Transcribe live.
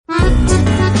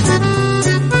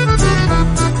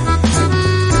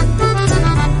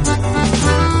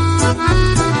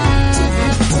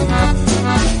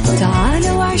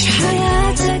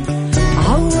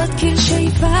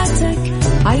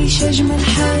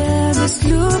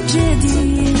بأسلوب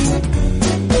جديد،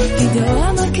 في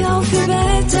دوامك أو في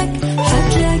بيتك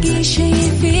حتلاقي شي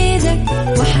يفيدك،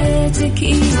 وحياتك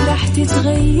إيه راح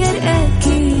تتغير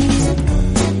أكيد.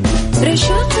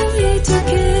 رشاق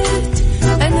ويتوكيت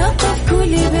أنا قف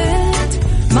كل بيت،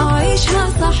 ما عيشها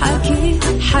صح أكيد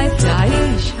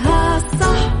حتعيشها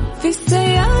صح، في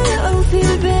السيارة أو في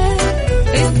البيت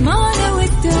اسمعنا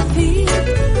والتوفيق،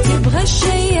 تبغى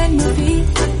الشيء المفيد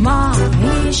ما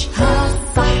عيشها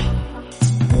صح.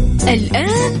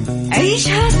 الآن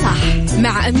عيشها صح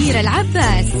مع أميرة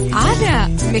العباس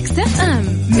على ميكس اف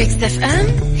ام. ميكس اف ام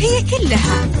هي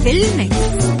كلها في الميكس.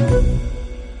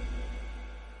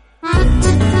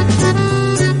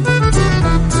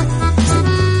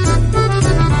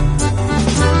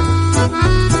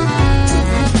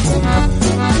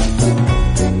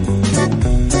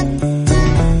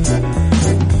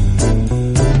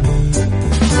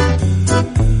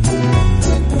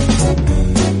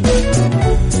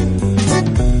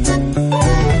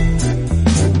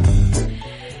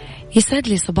 يسعد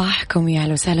لي صباحكم، يا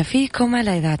أهلا وسهلا فيكم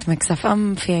على إذاعة ميكس اف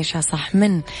ام في عيشها صح،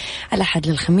 من الأحد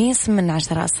للخميس من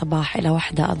 10 الصباح إلى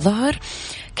 1 الظهر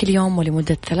كل يوم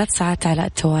ولمدة 3 ساعات على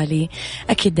التوالي.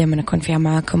 أكيد دائما أكون فيها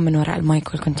معاكم من وراء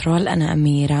المايك والكنترول، أنا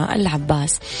أميرة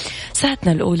العباس.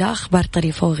 ساعتنا الأولى أخبار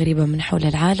طريفة وغريبة من حول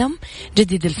العالم،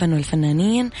 جديد الفن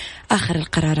والفنانين، آخر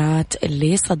القرارات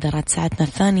اللي صدرت. ساعتنا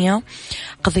الثانية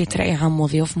قضية رأي عام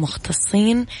وضيوف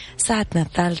مختصين. ساعتنا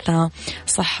الثالثة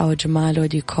صحة وجمال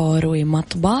وديكور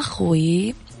ومطبخ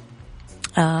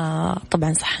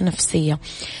طبعا صحة نفسية.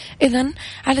 إذن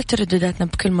على تردداتنا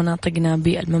بكل مناطقنا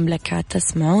بالمملكة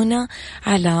تسمعونا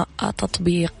على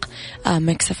تطبيق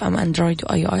ميكس اف ام اندرويد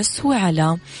واي او اس،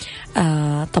 وعلى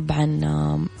طبعا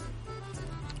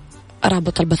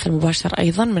رابط البث المباشر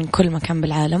أيضا من كل مكان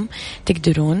بالعالم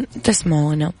تقدرون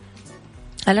تسمعونا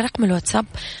على رقم الواتساب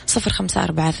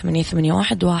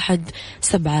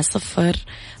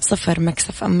 0548811700. ميكس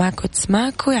اف ام معك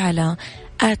وتسمعك، وعلى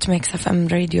ميكس اف ام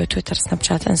راديو، تويتر، سناب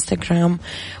شات، انستغرام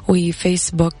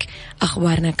وفيسبوك.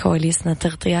 أخبارنا، كواليسنا،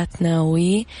 تغطياتنا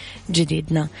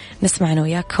وجديدنا نسمعنا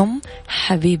وياكم.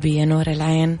 حبيبي يا نور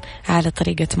العين على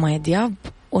طريقة ماي دياب،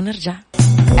 ونرجع.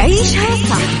 عيشها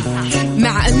صح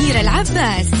مع أميرة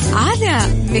العباس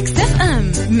على ميكس اف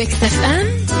ام. ميكس اف ام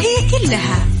هي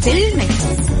كلها في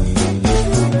الميكس.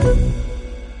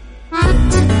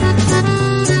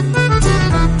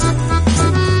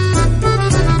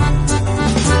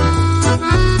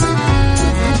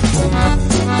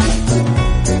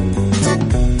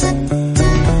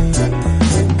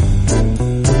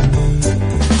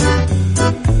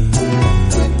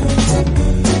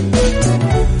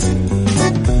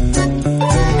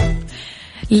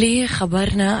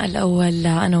 لخبرنا الأول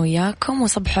أنا وياكم،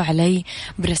 وصبحوا علي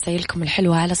برسائلكم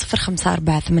الحلوة على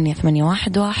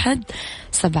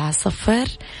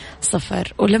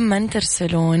 0548811700. ولما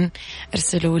ترسلون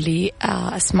ارسلوا لي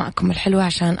أسماءكم الحلوة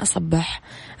عشان أصبح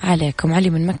عليكم. علي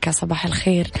من مكة صباح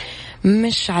الخير،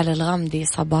 مش على الغامدي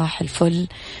صباح الفل،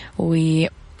 و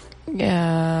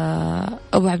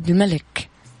أبو عبد الملك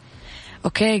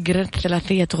أوكي قررت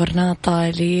ثلاثية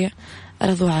غرناطة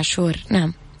لرضو عاشور.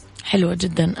 نعم حلوة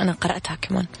جدا، أنا قرأتها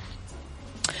كمان.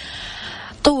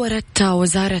 طورت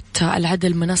وزارة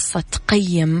العدل منصة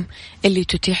قيم اللي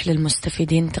تتيح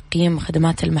للمستفيدين تقييم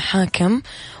خدمات المحاكم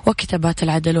وكتابات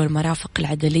العدل والمرافق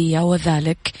العدلية،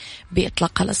 وذلك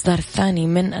بإطلاق الإصدار الثاني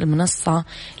من المنصة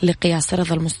لقياس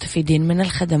رضا المستفيدين من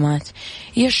الخدمات.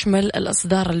 يشمل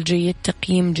الإصدار الجيد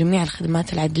تقييم جميع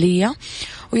الخدمات العدلية،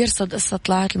 ويرصد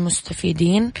استطلاعات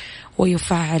المستفيدين،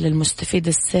 ويفعل المستفيد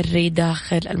السري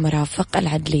داخل المرافق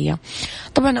العدلية.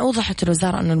 طبعا أوضحت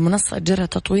الوزارة أن المنصة جرى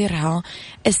تطويرها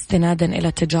استنادا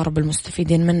إلى تجارب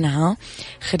المستفيدين منها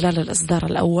خلال الإصدار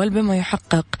الأول، بما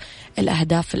يحقق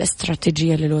الأهداف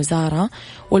الاستراتيجية للوزارة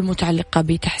والمتعلقة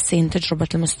بتحسين تجربة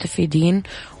المستفيدين،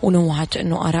 ونوهت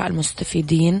أنه آراء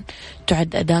المستفيدين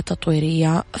تعد أداة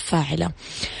تطويرية فاعلة.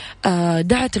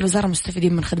 دعت الوزارة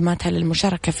المستفيدين من خدماتها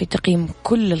للمشاركة في تقييم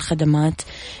كل الخدمات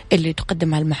اللي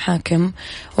تقدمها المحاكم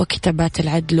وكتابات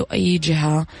العدل وأي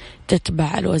جهة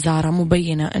تتبع الوزارة،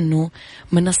 مبينة أنه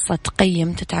منصة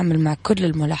قيم تتعامل مع كل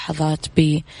الملاحظات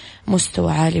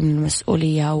بمستوى عالي من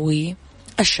المسؤولية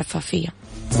والشفافية.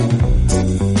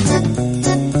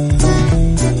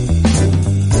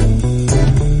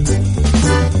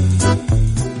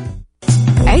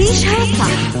 عيشها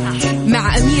صح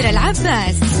مع أميرة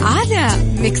العباس على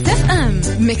ميكس اف ام.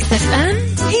 ميكس اف ام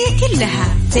هي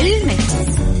كلها في الميكس.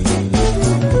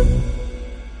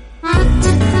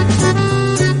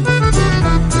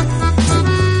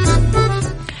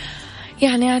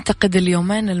 يعني أعتقد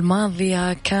اليومين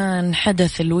الماضية كان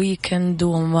حدث الويكند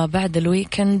وما بعد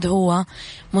الويكند هو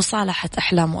مصالحة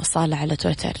أحلام وأصالة على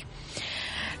تويتر.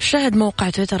 شهد موقع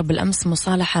تويتر بالأمس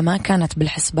مصالحة ما كانت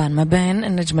بالحسبان ما بين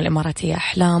النجمة الإماراتية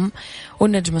أحلام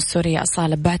والنجمة السورية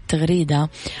أصالة بعد تغريدة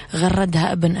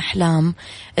غردها ابن أحلام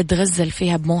اتغزل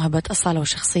فيها بموهبة أصالة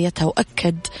وشخصيتها،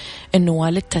 وأكد أنه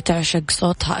والدتها تعشق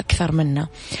صوتها أكثر منه.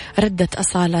 ردت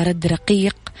أصالة رد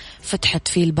رقيق فتحت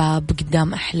فيه الباب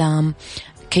قدام أحلام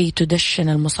كي تدشن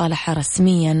المصالحة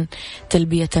رسميا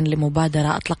تلبية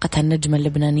لمبادرة أطلقتها النجمة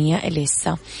اللبنانية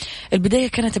إليسا. البداية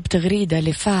كانت بتغريدة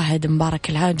لفاهد مبارك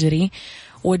الهاجري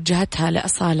وجهها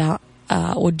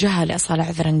لأصالة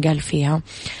عذرا، قال فيها: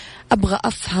 أبغى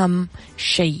أفهم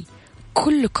شيء،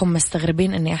 كلكم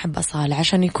مستغربين أني أحب أصالة،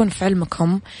 عشان يكون في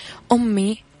علمكم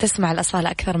أمي تسمع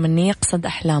الأصالة أكثر مني، يقصد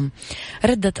أحلام.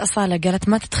 ردت أصالة قالت: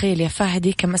 ما تتخيل يا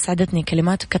فاهدي كم أسعدتني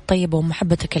كلماتك الطيبة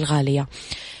ومحبتك الغالية،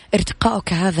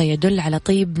 ارتقاؤك هذا يدل على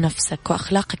طيب نفسك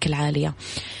وأخلاقك العالية،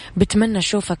 بتمنى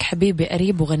أشوفك حبيبي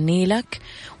قريب وغني لك،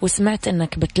 وسمعت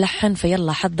أنك بتلحن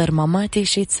فيلا حضر ماماتي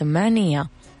شي تسمعني إياه.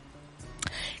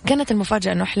 كانت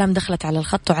المفاجأة أنه أحلام دخلت على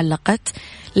الخط وعلقت: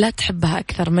 لا تحبها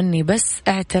أكثر مني، بس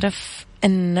اعترف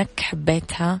أنك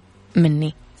حبيتها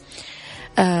مني.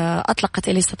 أطلقت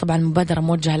إليسا طبعا مبادرة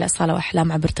موجهة لأصالة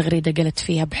وأحلام عبر تغريدة قالت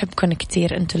فيها: بحبكن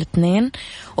كتير أنتوا الاثنين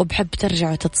وبحب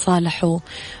ترجعوا تتصالحوا.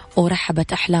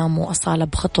 ورحبت أحلام وأصالة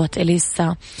بخطوة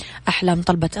إليسا. أحلام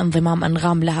طلبت انضمام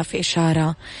أنغام لها في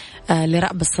إشارة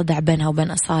لرأب الصدع بينها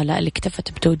وبين أصالة، اللي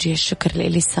اكتفت بتوجيه الشكر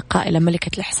لإليسا قائلة: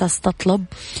 ملكة الإحساس تطلب.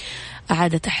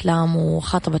 أعادت أحلام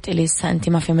وخاطبت إليسا: أنت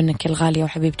ما في منك الغالية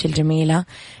وحبيبتي الجميلة،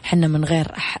 حنا من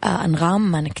غير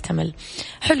أنغام ما نكتمل.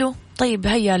 حلو، طيب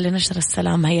هيا لنشر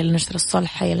السلام، هيا لنشر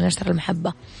الصلح، هيا لنشر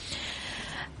المحبة.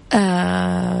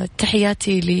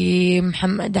 تحياتي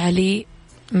لمحمد علي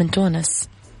من تونس.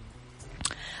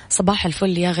 صباح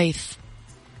الفل يا غيث.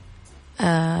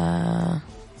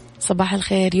 صباح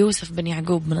الخير يوسف بن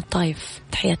يعقوب من الطايف،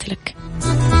 تحياتي لك.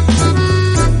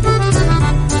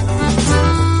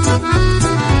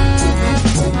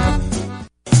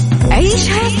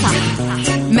 عيشها صح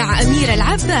مع أميرة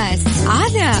العباس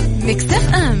على ميكس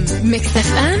اف ام. ميكس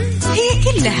اف ام هي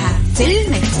كلها في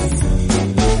الميكس.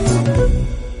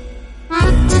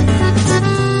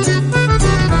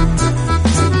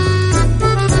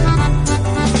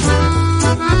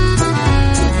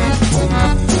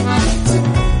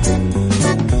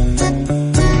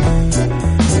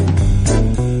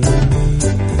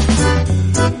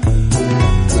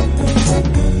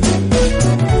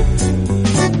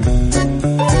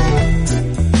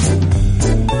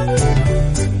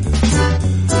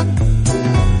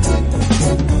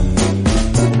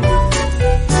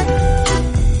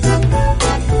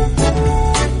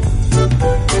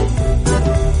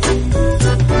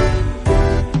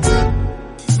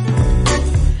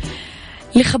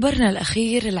 لخبرنا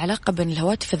الأخير، العلاقة بين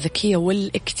الهواتف الذكية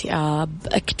والاكتئاب.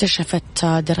 اكتشفت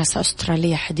دراسة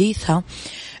أسترالية حديثة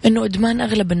أنه إدمان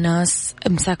أغلب الناس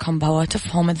إمساكهم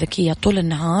بهواتفهم الذكية طول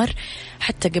النهار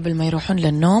حتى قبل ما يروحون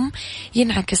للنوم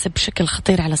ينعكس بشكل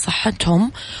خطير على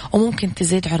صحتهم، وممكن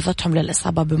تزيد عرضتهم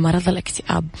للإصابة بمرض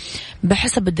الاكتئاب.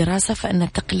 بحسب الدراسة فإن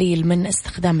التقليل من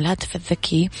استخدام الهاتف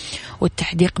الذكي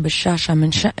والتحديق بالشاشة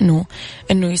من شأنه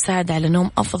أنه يساعد على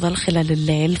نوم أفضل خلال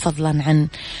الليل، فضلا عن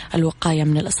الوقاية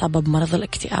من الإصابة بمرض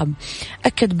الاكتئاب.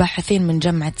 أكد باحثين من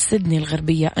جامعة سيدني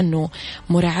الغربية أنه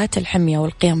مراعاة الحمية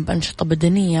والقيام بأنشطة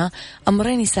بدنية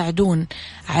أمرين يساعدون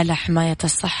على حماية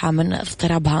الصحة من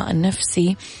اضطرابها النفسي،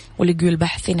 ولقوا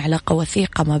الباحثين علاقة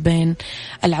وثيقة ما بين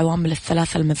العوامل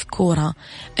الثلاثة المذكورة،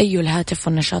 أي الهاتف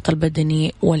والنشاط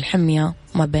البدني والحمية،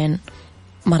 ما بين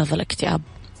مرض الاكتئاب.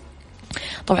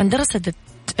 طبعا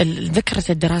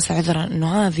ذكرت الدراسة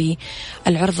أنه هذه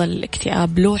العرضة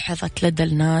للاكتئاب لوحظت لدى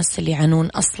الناس اللي يعانون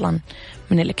أصلا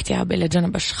من الاكتئاب إلى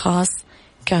جانب أشخاص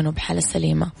كانوا بحالة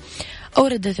سليمة.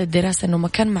 أوردت الدراسة أنه ما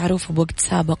كان معروف بوقت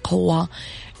سابق هو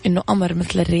أنه أمر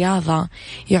مثل الرياضة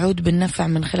يعود بالنفع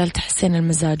من خلال تحسين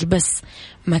المزاج، بس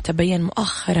ما تبين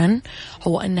مؤخرا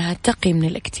هو أنها تقي من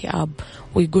الاكتئاب.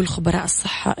 ويقول خبراء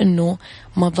الصحة أنه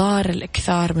مضار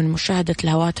الإكثار من مشاهدة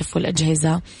الهواتف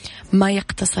والأجهزة ما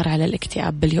يقتصر على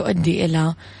الاكتئاب، بل يؤدي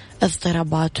إلى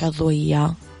اضطرابات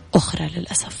عضوية أخرى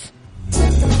للأسف.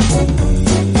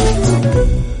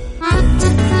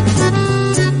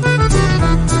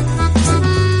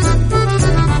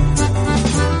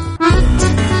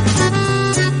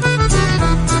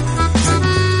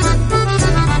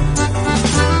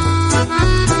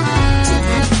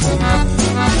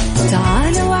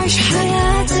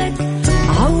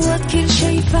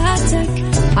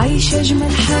 عيش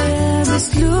أجمل حياة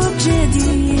بأسلوب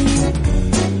جديد،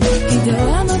 في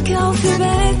دوامك أو في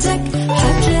بيتك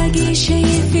حتلاقي شي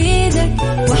يفيدك،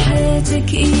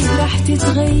 وحياتك إيه راح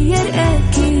تتغير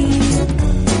أكيد.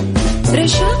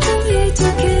 رشاق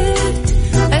ويتوكيت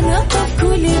أنا قف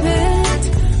كل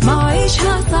بيت، ما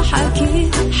عيشها صح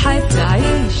أكيد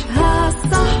حتعيشها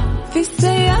صح، في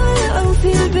السيارة أو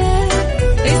في البيت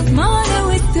اسمعنا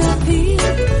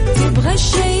والتوفيق، تبغى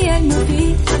الشيء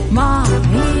المفيد ما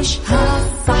عيشها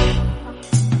صح.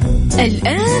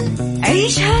 الآن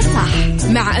عيشها صح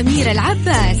مع أميرة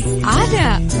العباس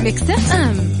على ميكس اف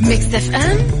ام. ميكس اف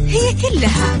ام هي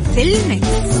كلها في الميكس.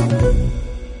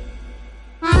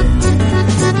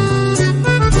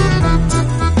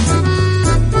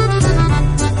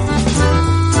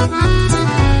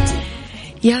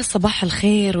 يا صباح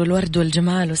الخير والورد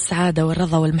والجمال والسعادة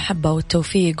والرضا والمحبة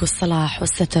والتوفيق والصلاح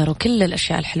والستر وكل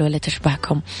الأشياء الحلوة اللي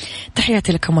تشبهكم.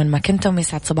 تحياتي لكم وين ما كنتم،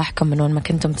 يسعد صباحكم من وين ما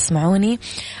كنتم تسمعوني.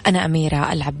 أنا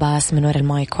أميرة العباس من وراء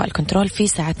المايك والكنترول في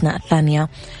ساعتنا الثانية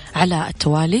على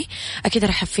التوالي. أكيد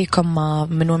رحب فيكم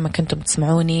من وين ما كنتم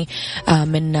تسمعوني،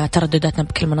 من تردداتنا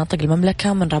بكل مناطق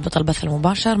المملكة، من رابط البث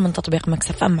المباشر، من تطبيق ميكس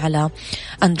اف ام على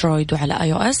أندرويد وعلى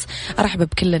اي او اس. أرحب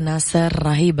بكل الناس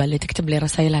الرهيبة اللي تكتب لي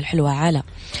رسائلها الحلوة على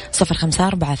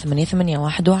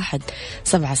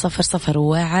 0548811700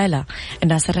 وعلى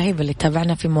الناس الرهيبة اللي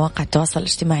تابعنا في مواقع التواصل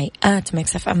الاجتماعي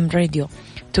ميكس اف ام راديو،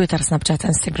 تويتر، سناب شات،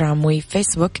 انستغرام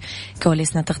وفيسبوك.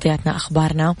 كواليسنا، تغطياتنا،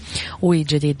 أخبارنا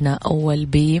وجديدنا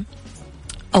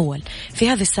أول في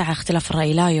هذه الساعة. اختلاف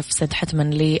الرأي لا يفسد حتما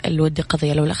للود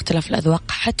قضية، لولا اختلاف الأذواق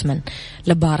حتما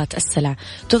لبارة السلع.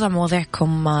 توضع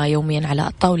مواضيعكم يوميا على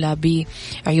الطاولة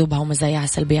بعيوبها ومزاياها،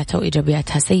 سلبياتها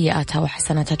وإيجابياتها، سيئاتها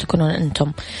وحسناتها، تكونون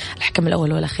أنتم الحكم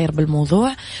الأول والأخير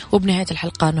بالموضوع. وبنهاية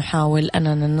الحلقة نحاول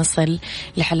أننا نصل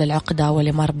لحل العقدة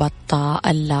ولمربط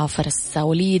الفرس.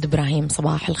 وليد إبراهيم،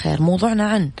 صباح الخير. موضوعنا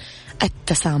عن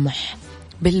التسامح.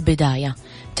 بالبداية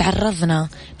تعرضنا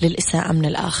للإساءة من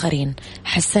الآخرين،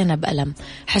 حسينا بألم،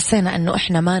 حسينا أنه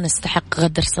إحنا ما نستحق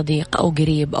غدر صديق أو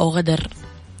قريب أو غدر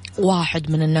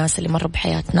واحد من الناس اللي مروا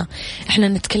بحياتنا. إحنا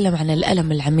نتكلم عن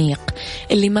الألم العميق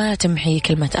اللي ما تمحي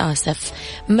كلمة آسف،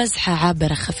 مزحة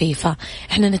عابرة خفيفة.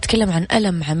 إحنا نتكلم عن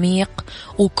ألم عميق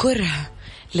وكره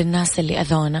للناس اللي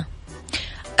أذونا.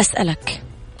 أسألك،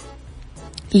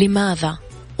 لماذا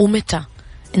ومتى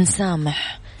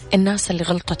نسامح الناس اللي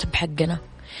غلطت بحقنا؟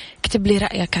 اكتب لي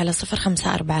رأيك على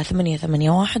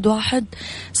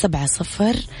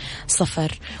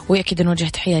 0548811700. وأكيد نوجه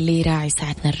تحية لي راعي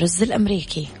ساعتنا الرز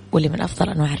الأمريكي، واللي من أفضل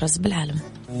أنواع الرز بالعالم.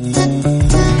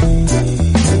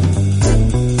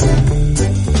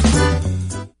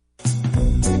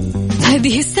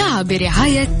 هذه الساعة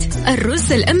برعاية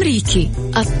الرز الأمريكي،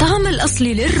 الطعم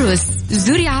الأصلي للرز،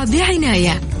 زرع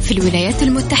بعناية في الولايات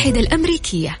المتحدة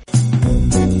الأمريكية.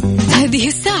 هذه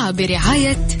الساعة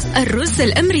برعاية الرز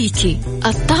الأمريكي،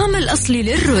 الطعم الأصلي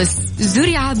للرز،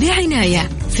 زرع بعناية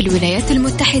في الولايات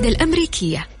المتحدة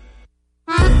الأمريكية.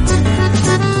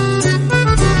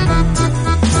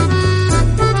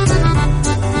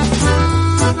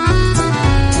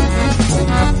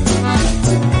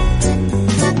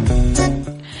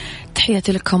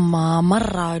 تحياتي لكم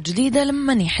مرة جديدة.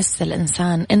 لما يحس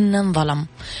الإنسان إنه انظلم،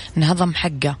 انهضم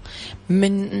حقه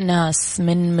من ناس،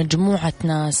 من مجموعة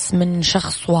ناس، من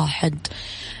شخص واحد،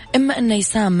 إما أنه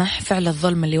يسامح فعل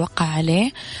الظلم اللي وقع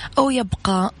عليه، أو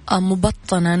يبقى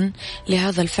مبطنا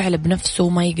لهذا الفعل بنفسه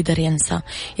وما يقدر ينسى.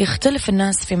 يختلف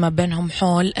الناس فيما بينهم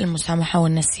حول المسامحة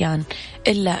والنسيان،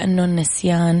 إلا أنه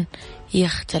النسيان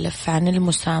يختلف عن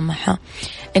المسامحة.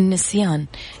 النسيان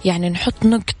يعني نحط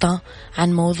نقطة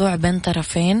عن موضوع بين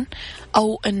طرفين،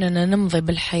 أو أننا نمضي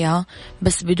بالحياة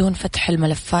بس بدون فتح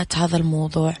الملفات هذا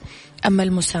الموضوع. أما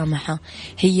المسامحة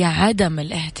هي عدم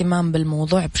الاهتمام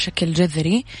بالموضوع بشكل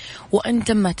جذري، وإن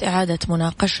تمت إعادة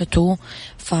مناقشته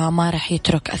فما رح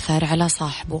يترك أثر على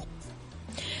صاحبه.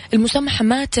 المسامحة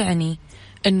ما تعني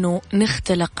أنه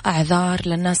نختلق أعذار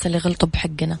للناس اللي غلطوا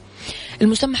بحقنا.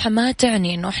 المسامحة ما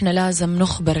تعني أنه إحنا لازم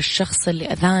نخبر الشخص اللي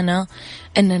أذانا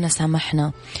أننا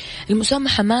سامحنا.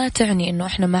 المسامحة ما تعني أنه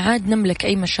إحنا ما عاد نملك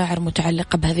أي مشاعر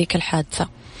متعلقة بهذيك الحادثة.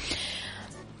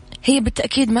 هي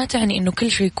بالتأكيد ما تعني أنه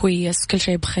كل شيء كويس، كل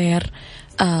شيء بخير،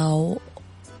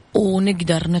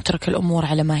 ونقدر نترك الأمور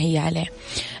على ما هي عليه.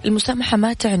 المسامحة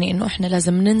ما تعني أنه إحنا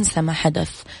لازم ننسى ما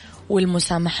حدث،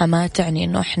 والمسامحة ما تعني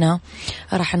أنه إحنا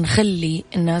راح نخلي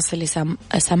الناس اللي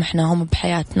سامحناهم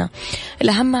بحياتنا.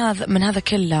 الأهم من هذا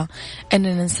كله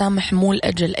أننا نسامح مو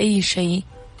لأجل أي شيء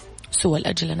سوى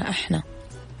لأجلنا إحنا.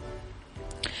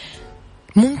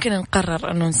 ممكن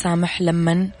نقرر أنه نسامح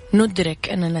لما ندرك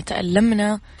أننا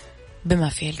تألمنا بما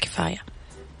فيه الكفاية.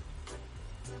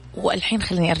 والحين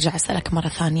خليني أرجع أسألك مرة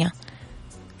ثانية،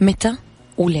 متى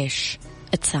وليش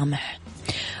تسامح؟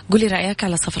 قولي رأيك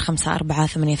على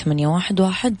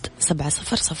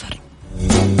 0548811700.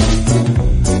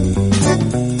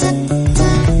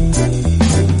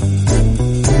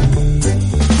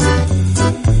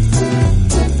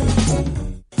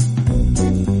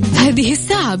 هذه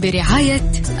الساعة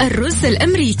برعاية الرز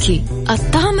الأمريكي،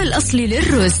 الطعم الأصلي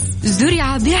للرز،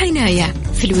 زرع بعناية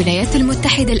في الولايات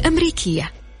المتحدة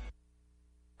الأمريكية.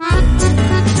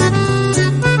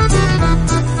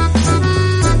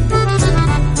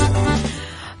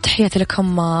 تحياتي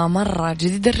لكم مرة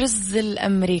جديد. الرز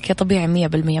الأمريكي طبيعي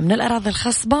 100% من الأراضي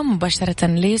الخصبة، مباشرة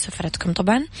لسفرتكم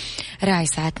طبعا راعي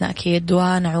ساعتنا أكيد.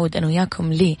 ونعود أنا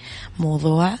وياكم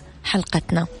لموضوع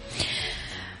حلقتنا.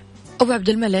 أبو عبد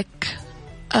الملك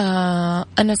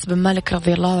أنس بن مالك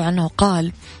رضي الله عنه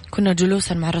قال: كنا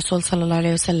جلوسا مع الرسول صلى الله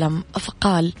عليه وسلم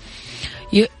فقال: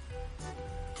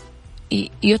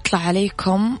 يطلع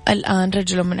عليكم الآن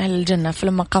رجل من أهل الجنة.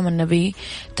 فلما قام النبي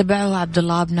تبعه عبد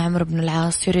الله بن عمرو بن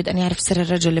العاص يريد أن يعرف سر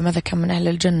الرجل لماذا كان من أهل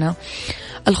الجنة.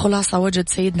 الخلاصة وجد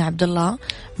سيدنا عبد الله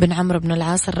بن عمرو بن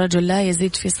العاص الرجل لا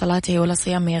يزيد في صلاته ولا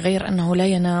صيامه غير أنه لا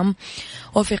ينام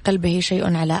وفي قلبه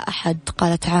شيء على أحد.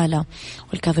 قال تعالى: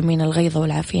 والكاظمين الغيظ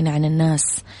والعافين عن الناس.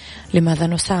 لماذا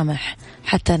نسامح؟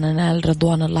 حتى ننال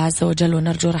رضوان الله عز وجل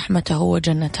ونرجو رحمته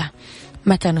وجنته.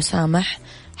 متى نسامح؟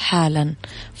 حالا،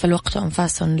 فالوقت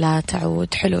أنفاس لا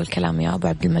تعود. حلو الكلام يا أبو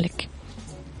عبد الملك.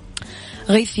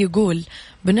 غيث يقول: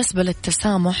 بالنسبة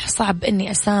للتسامح صعب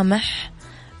أني أسامح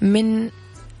من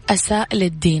أساء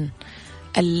للدين،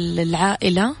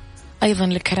 العائلة أيضا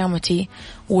لكرامتي،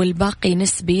 والباقي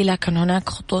نسبي، لكن هناك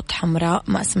خطوط حمراء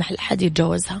ما أسمح لأحد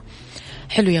يتجاوزها.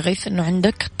 حلو يا غيث أنه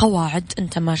عندك قواعد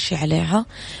أنت ماشي عليها،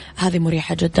 هذه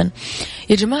مريحة جدا.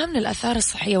 يا جماعة من الآثار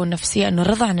الصحية والنفسية أنه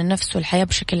الرضا عن النفس والحياة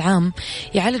بشكل عام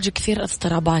يعالج كثير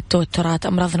اضطرابات، توترات،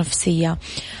 أمراض نفسية.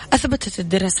 أثبتت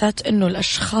الدراسات أنه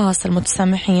الأشخاص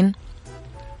المتسامحين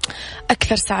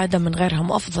أكثر سعادة من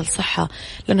غيرهم وأفضل صحة،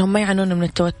 لأنهم ما يعانون من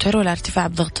التوتر ولا ارتفاع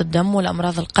بضغط الدم ولا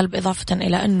أمراض القلب، إضافة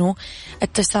إلى أنه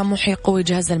التسامح يقوي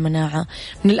جهاز المناعة.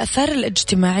 من الآثار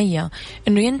الاجتماعية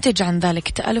أنه ينتج عن ذلك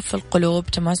تألف القلوب،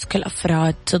 تماسك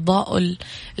الأفراد، تضاؤل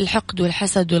الحقد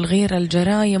والحسد والغيرة،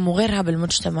 الجرائم وغيرها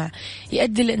بالمجتمع.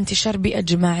 يؤدي لانتشار بيئة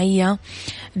جماعية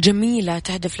جميلة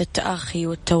تهدف للتآخي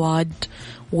والتواد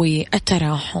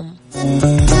والتراحم.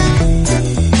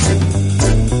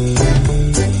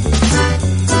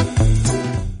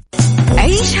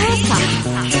 عيشها صح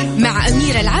مع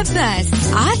أميرة العباس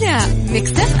على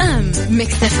ميكس اف ام.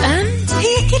 ميكس اف ام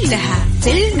هي كلها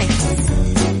في الميكس.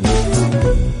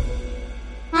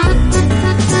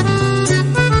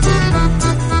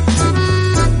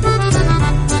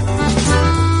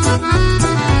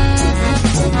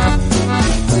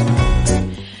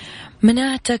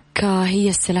 مناعتك هي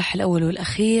السلاح الأول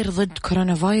والأخير ضد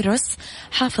كورونا فيروس.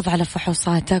 حافظ على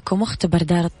فحوصاتك ومختبر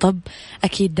دار الطب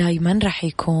أكيد دايما راح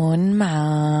يكون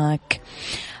معك.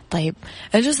 طيب،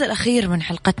 الجزء الأخير من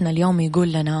حلقتنا اليوم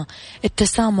يقول لنا: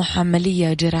 التسامح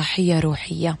عملية جراحية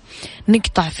روحية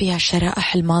نقطع فيها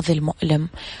شرائح الماضي المؤلم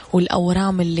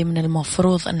والأورام اللي من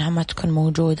المفروض أنها ما تكون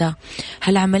موجودة.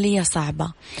 هالعملية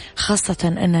صعبة، خاصة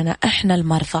أننا إحنا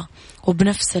المرضى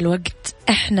وبنفس الوقت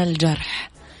إحنا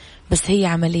الجرح، بس هي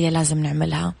عملية لازم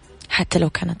نعملها حتى لو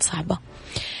كانت صعبة.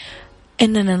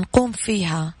 إننا نقوم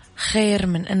فيها خير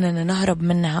من إننا نهرب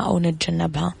منها أو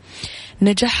نتجنبها.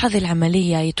 نجاح هذه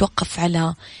العملية يتوقف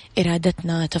على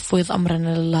إرادتنا، تفويض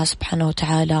أمرنا لله سبحانه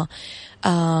وتعالى.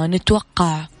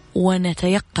 نتوقع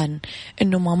ونتيقن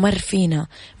إنه ما مر فينا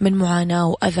من معاناة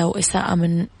وأذى وإساءة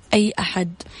من أي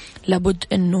أحد لابد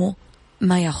إنه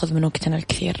ما يأخذ من وقتنا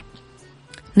الكثير.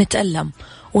 نتألم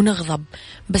ونغضب،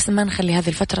 بس ما نخلي هذه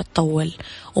الفترة تطول،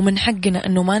 ومن حقنا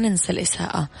أنه ما ننسى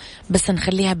الإساءة، بس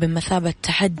نخليها بمثابة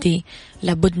تحدي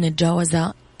لابد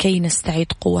نتجاوزها كي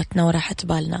نستعيد قوتنا وراحة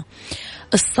بالنا.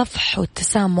 الصفح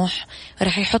والتسامح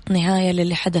رح يحط نهاية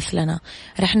للي حدث لنا،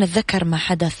 رح نتذكر ما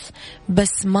حدث،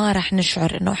 بس ما رح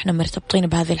نشعر أنه إحنا مرتبطين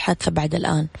بهذه الحادثة بعد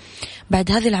الآن.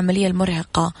 بعد هذه العملية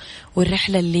المرهقة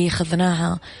والرحلة اللي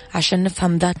خذناها عشان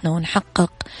نفهم ذاتنا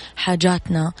ونحقق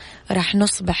حاجاتنا، رح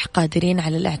نصبح قادرين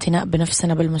على الاعتناء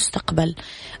بنفسنا بالمستقبل.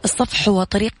 الصفح هو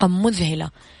طريقة مذهلة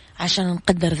عشان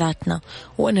نقدر ذاتنا،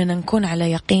 وأننا نكون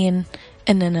على يقين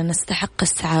أننا نستحق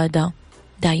السعادة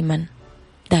دايما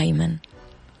دايما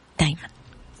دايما.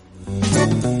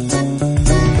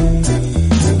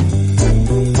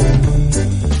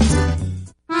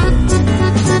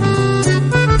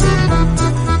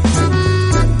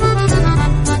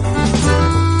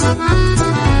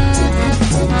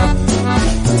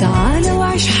 تعال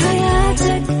وعيش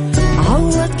حياتك،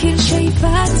 عوض كل شي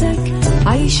فاتك،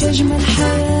 عيش أجمل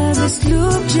حياة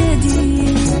بأسلوب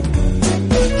جديد.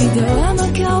 في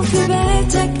دوامك أو في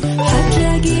بيتك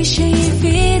حتلاقي شي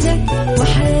يفيدك،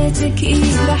 وحياتك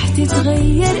إيه راح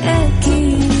تتغير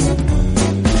أكيد.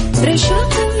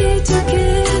 رشاق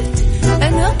ويتوكيت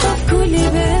أنا قف كل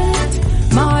بيت،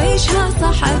 ما عيشها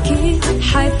صح أكيد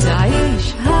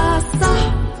حتعيشها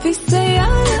صح، في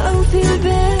السيارة أو في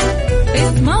البيت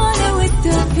اسمعنا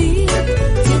والتوفيق،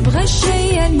 تبغى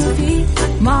الشيء المفيد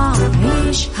ما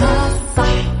عيشها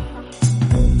صح.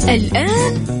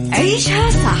 الآن عيشها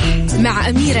صح مع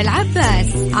أميرة العباس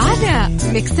على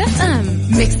ميكس اف ام.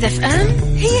 ميكس اف ام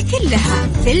هي كلها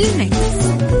في الميكس.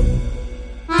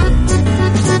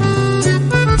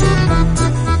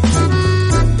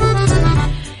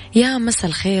 يا مساء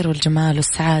الخير والجمال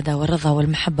والسعادة والرضا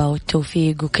والمحبة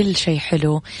والتوفيق وكل شيء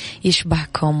حلو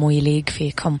يشبهكم ويليق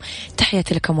فيكم.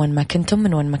 تحياتي لكم وين ما كنتم،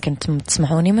 من وين ما كنتم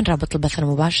تسمعوني، من رابط البث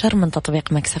المباشر من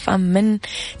تطبيق ميكس اف ام، من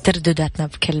تردداتنا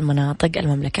بكل مناطق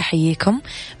المملكة. أحييكم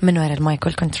من وراء المايك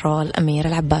والكنترول أميرة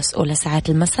العباس. أولى ساعات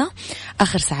المساء،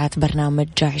 آخر ساعات برنامج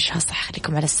عيشها صح.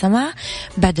 خليكم على السماع،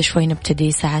 بعد شوي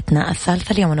نبتدي ساعتنا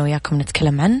الثالثة. اليوم أنا وياكم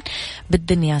نتكلم عن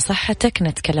بالدنيا صحتك،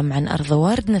 نتكلم عن أرض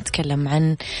ورد، نتكلم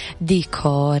عن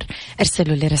ديكور.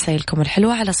 ارسلوا لي رسائلكم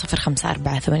الحلوة على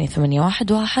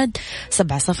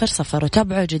 0548811700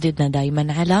 وتابعوا جديدنا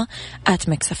دايما على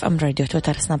 @mixfmradio،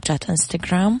 تويتر، سناب شات،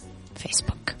 انستغرام،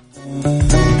 فيسبوك.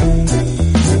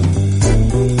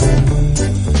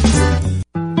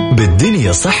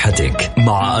 بالدنيا صحتك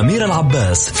مع أميرة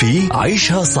العباس في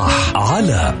عيشها صح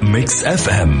على ميكس اف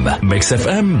ام. ميكس اف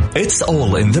ام it's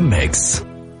all in the mix.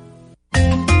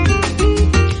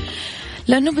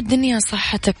 لأنه بالدنيا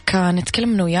صحتك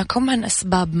نتكلم أنا وياكم عن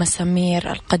أسباب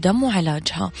مسامير القدم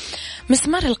وعلاجها.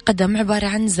 مسمار القدم عبارة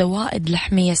عن زوائد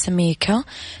لحمية سميكة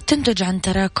تنتج عن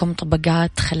تراكم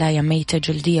طبقات خلايا ميتة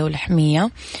جلدية ولحمية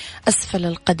أسفل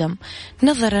القدم،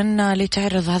 نظرا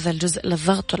لتعرض هذا الجزء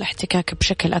للضغط والاحتكاك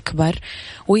بشكل أكبر،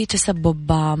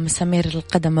 ويتسبب مسامير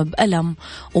القدم بألم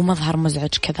ومظهر مزعج.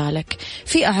 كذلك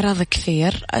في أعراض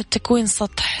كثير، تكوين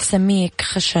سطح سميك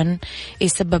خشن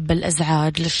يسبب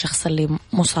الإزعاج للشخص اللي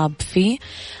مصاب فيه،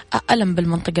 ألم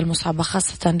بالمنطقة المصابة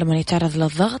خاصة لما يتعرض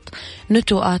للضغط،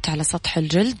 نتوءات على سطح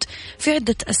الجلد. في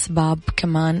عدة أسباب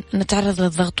كمان، نتعرض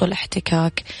للضغط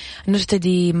والاحتكاك،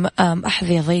 نرتدي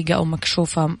أحذية ضيقة أو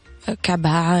مكشوفة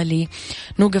كعبها عالي،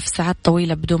 نوقف ساعات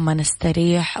طويلة بدون ما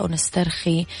نستريح أو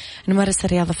نسترخي، نمارس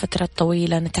الرياضة فترة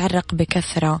طويلة، نتعرق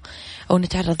بكثرة أو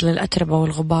نتعرض للأتربة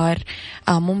والغبار.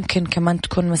 ممكن كمان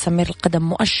تكون مسامير القدم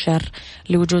مؤشر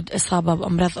لوجود إصابة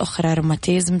بأمراض أخرى،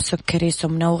 روماتيزم، سكري،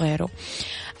 سمنة وغيره.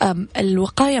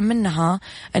 الوقاية منها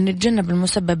أن نتجنب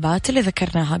المسببات اللي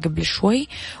ذكرناها قبل شوي،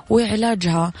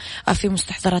 وعلاجها في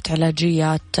مستحضرات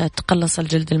علاجية تقلص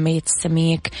الجلد الميت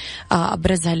السميك،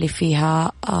 أبرزها اللي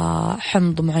فيها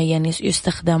حمض معين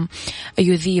يستخدم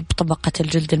يذيب طبقة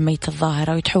الجلد الميت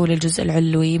الظاهرة ويتحول الجزء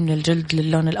العلوي من الجلد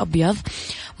للون الأبيض.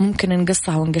 ممكن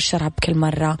نقصها ونقشرها بكل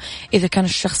مرة. إذا كان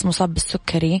الشخص مصاب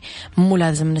بالسكري مو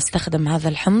لازم نستخدم هذا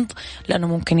الحمض لأنه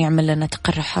ممكن يعمل لنا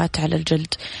تقرحات على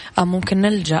الجلد. ممكن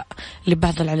نلجأ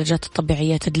لبعض العلاجات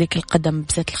الطبيعية، تدليك القدم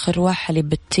بزيت الخروع،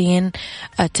 حليب التين،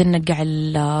 تنقع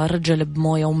الرجل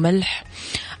بموية وملح،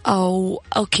 أو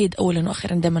أكيد أولا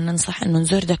وأخيرا دائما ننصح أنه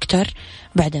نزور دكتور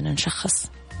بعدين نشخص.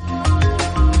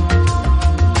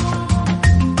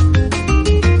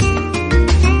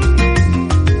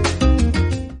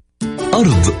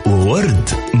 أرض وورد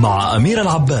مع أميرة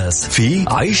العباس في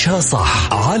عيشها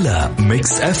صح على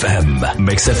ميكس اف ام.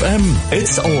 ميكس اف ام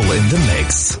it's all in the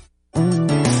mix.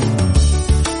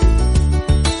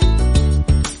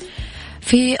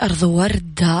 في أرض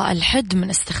ورد الحد من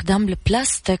استخدام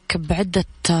البلاستيك بعدة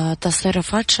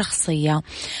تصرفات شخصية،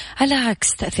 على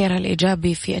عكس تأثيرها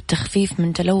الإيجابي في التخفيف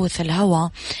من تلوث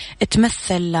الهواء.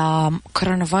 تمثل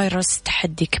كورونا فيروس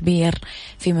تحدي كبير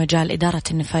في مجال إدارة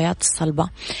النفايات الصلبة.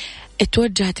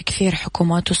 توجهت كثير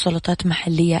حكومات وسلطات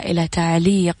محلية إلى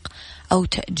تعليق أو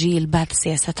تأجيل بعض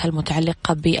سياساتها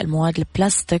المتعلقة بالمواد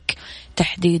البلاستيك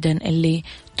تحديدا اللي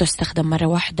تستخدم مرة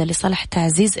واحدة لصالح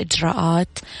تعزيز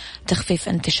إجراءات تخفيف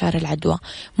انتشار العدوى.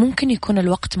 ممكن يكون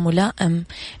الوقت ملائم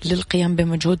للقيام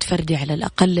بمجهود فردي على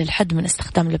الأقل للحد من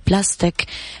استخدام البلاستيك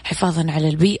حفاظا على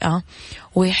البيئة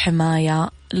وحماية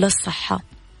للصحة.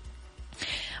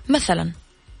 مثلا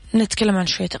نتكلم عن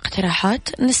شوية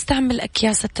اقتراحات. نستعمل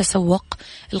أكياس التسوق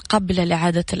القابلة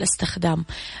لإعادة الاستخدام،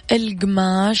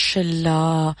 القماش،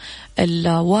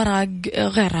 الورق،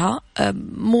 غيرها.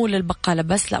 مو للبقالة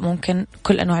بس، لا، ممكن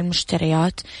كل أنواع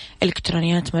المشتريات،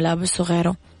 إلكترونيات، ملابس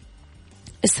وغيره.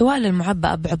 السوائل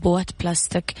المعبأة بعبوات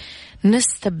بلاستيك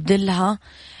نستبدلها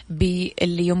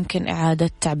باللي يمكن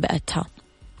إعادة تعبئتها.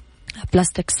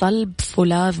 بلاستيك صلب،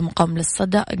 فولاذ مقاوم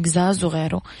للصدأ، قزاز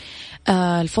وغيره.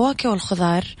 الفواكه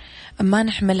والخضار ما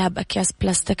نحملها بأكياس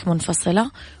بلاستيك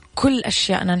منفصلة، كل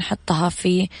أشياءنا نحطها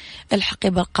في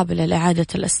الحقيبة القابلة لإعادة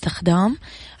الاستخدام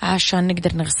عشان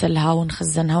نقدر نغسلها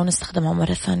ونخزنها ونستخدمها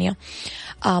مرة ثانية.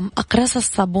 أقراص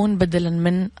الصابون بدلا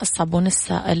من الصابون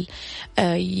السائل،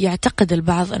 يعتقد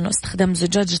البعض أنه استخدام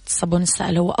زجاجة الصابون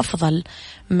السائل هو أفضل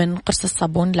من قرص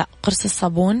الصابون. لا، قرص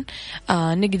الصابون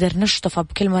نقدر نشطفه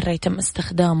بكل مرة يتم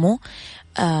استخدامه،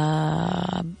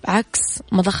 عكس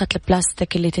مضخة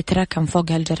البلاستيك اللي تتراكم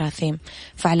فوقها الجراثيم.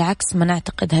 فعلى عكس ما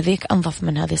نعتقد، هذيك أنظف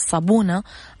من هذه الصابونة،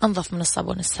 أنظف من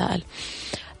الصابون السائل.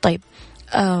 طيب،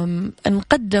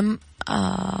 نقدم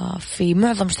في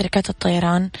معظم شركات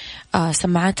الطيران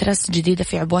سماعات راس جديدة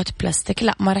في عبوات بلاستيك.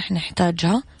 لا، ما رح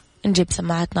نحتاجها، نجيب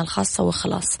سماعاتنا الخاصة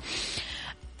وخلاص.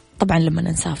 طبعا لما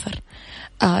نسافر،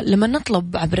 لما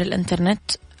نطلب عبر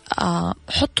الانترنت،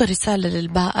 حطوا رسالة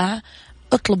للبائع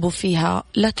اطلبوا فيها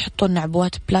لا تحطون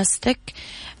عبوات بلاستيك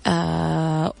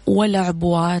ولا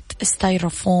عبوات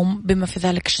ستايروفوم بما في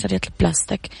ذلك الشريط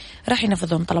البلاستيك، راح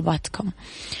ينفذون طلباتكم.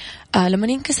 لما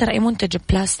ينكسر أي منتج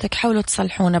بلاستيك حاولوا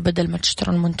تصلحونه بدل ما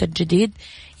تشترون منتج جديد.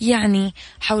 يعني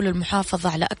حاولوا المحافظة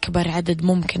على أكبر عدد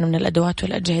ممكن من الأدوات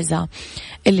والأجهزة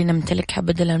اللي نمتلكها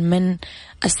بدلا من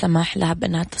السماح لها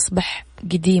بأنها تصبح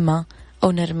قديمة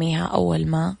أو نرميها أول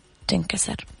ما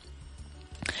تنكسر.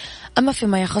 أما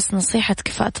فيما يخص نصيحة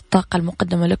كفاءة الطاقة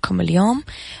المقدمة لكم اليوم،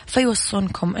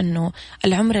 فيوصونكم أنه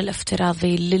العمر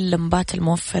الافتراضي لللمبات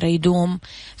الموفرة يدوم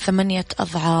 8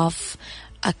 أضعاف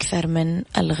أكثر من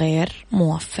الغير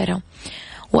موفرة.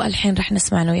 والحين رح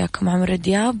نسمع أنا وياكم عمرو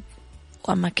دياب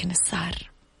وأماكن السهر.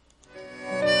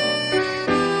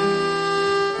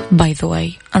 باي ذا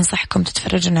واي، أنصحكم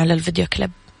تتفرجون على الفيديو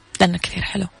كليب لأنه كثير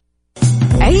حلو.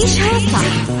 عيشها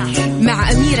صح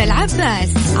مع أميرة العباس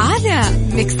على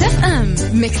ميكس اف ام.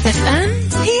 ميكس اف ام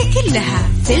هي كلها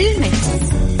في الميكس.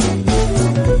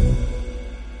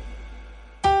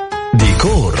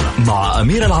 ديكور مع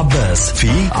أميرة العباس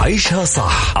في عيشها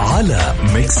صح على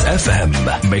ميكس اف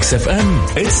ام. ميكس اف ام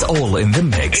it's all in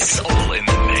the mix.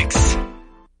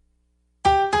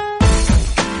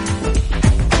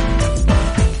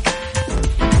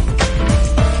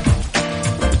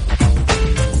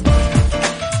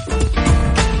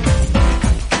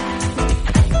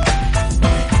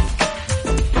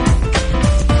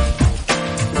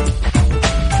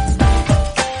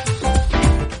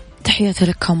 تحياتي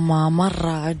لكم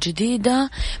مرة جديدة.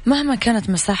 مهما كانت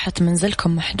مساحة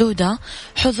منزلكم محدودة،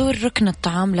 حضور ركن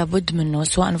الطعام لابد منه،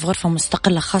 سواء في غرفة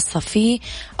مستقلة خاصة فيه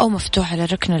أو مفتوحة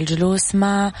لركن الجلوس،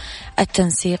 مع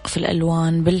التنسيق في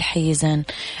الألوان بالحيزان.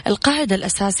 القاعدة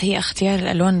الأساس هي اختيار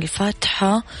الألوان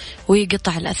الفاتحة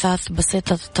وقطع الأثاث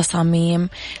بسيطة التصاميم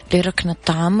لركن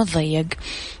الطعام الضيق.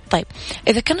 طيب،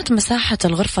 إذا كانت مساحة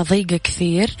الغرفة ضيقة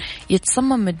كثير،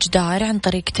 يتصمم الجدار عن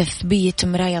طريق تثبيت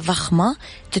مراية ضخمة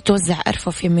تتوزع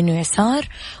أرفف يمين ويسار،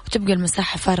 وتبقى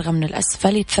المساحة فارغة من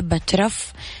الأسفل، يتثبت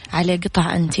رف عليه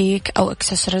قطع أنتيك أو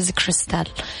إكسسوارز كريستال.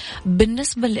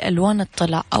 بالنسبة لألوان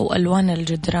الطلاء أو ألوان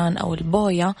الجدران أو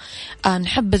البوية،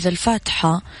 نحبذ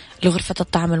الفاتحة لغرفة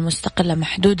الطعام المستقلة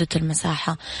محدودة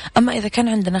المساحة. أما إذا كان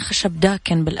عندنا خشب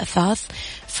داكن بالأثاث،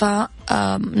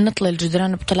 فنطلي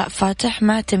الجدران بطلاء فاتح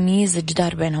مع تمييز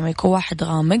الجدار بينهم، يكون واحد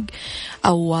غامق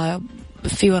أو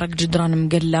في ورق جدران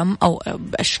مقلم أو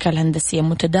بأشكال هندسية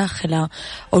متداخلة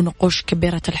أو نقوش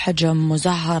كبيرة الحجم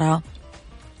مزهرة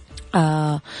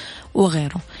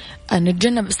وغيره.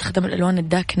 نتجنب استخدام الألوان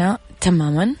الداكنة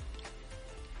تماما.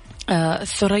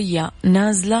 الثريا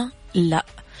نازلة لا،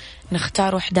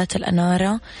 نختار وحدات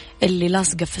الأنارة اللي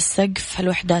لاصقة في السقف.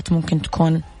 هالوحدات ممكن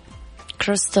تكون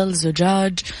كريستال،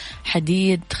 زجاج،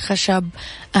 حديد، خشب.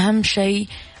 أهم شيء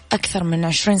أكثر من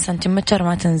 20 سنتيمتر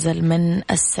ما تنزل من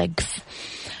السقف.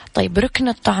 طيب، ركن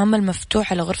الطعام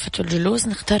المفتوح على غرفة الجلوس،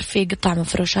 نختار فيه قطع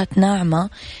مفروشات ناعمة،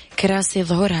 كراسي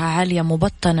ظهورها عالية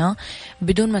مبطنة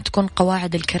بدون ما تكون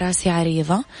قواعد الكراسي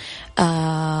عريضة.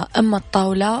 أما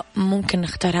الطاولة ممكن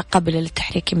نختارها قابلة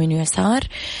للتحريك يمين ويسار.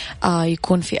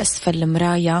 يكون في أسفل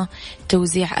المراية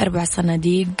توزيع 4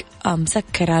 صناديق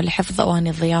مسكرة لحفظ أواني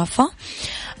الضيافة.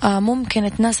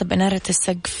 ممكن تناسب إنارة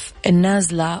السقف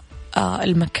النازلة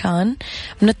المكان.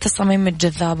 من التصاميم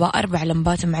الجذابة 4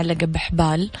 لمبات معلقة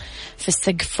بحبال في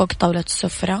السقف فوق طاولة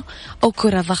السفرة، أو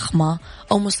كرة ضخمة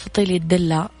أو مستطيل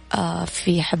يدلة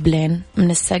في حبلين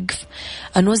من السقف.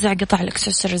 نوزع قطع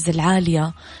الإكسسوارز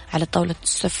العالية على طاولة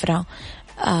السفرة،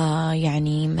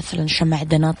 يعني مثلا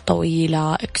شمعدانات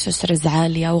طويلة، إكسسوارز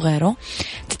عالية وغيره.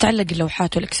 تتعلق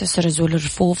اللوحات والإكسسوارز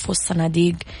والرفوف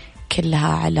والصناديق كلها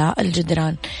على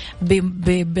الجدران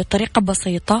بطريقة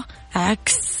بسيطة،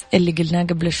 عكس اللي قلناه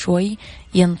قبل شوي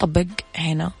ينطبق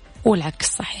هنا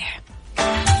والعكس صحيح.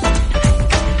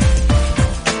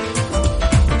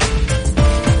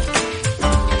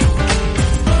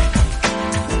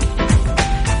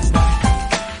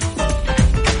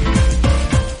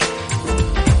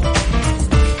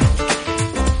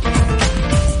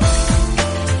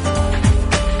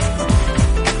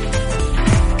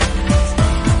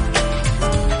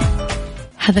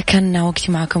 هذا كان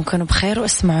وقتي معكم، كونوا بخير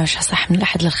واسمعوا عيشها صح من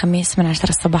الأحد للخميس من 10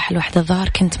 الصباح ل1 الظهر.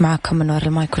 كنت معكم من وراء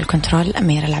المايك والكنترول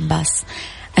أميرة العباس.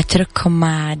 أترككم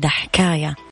مع حكاية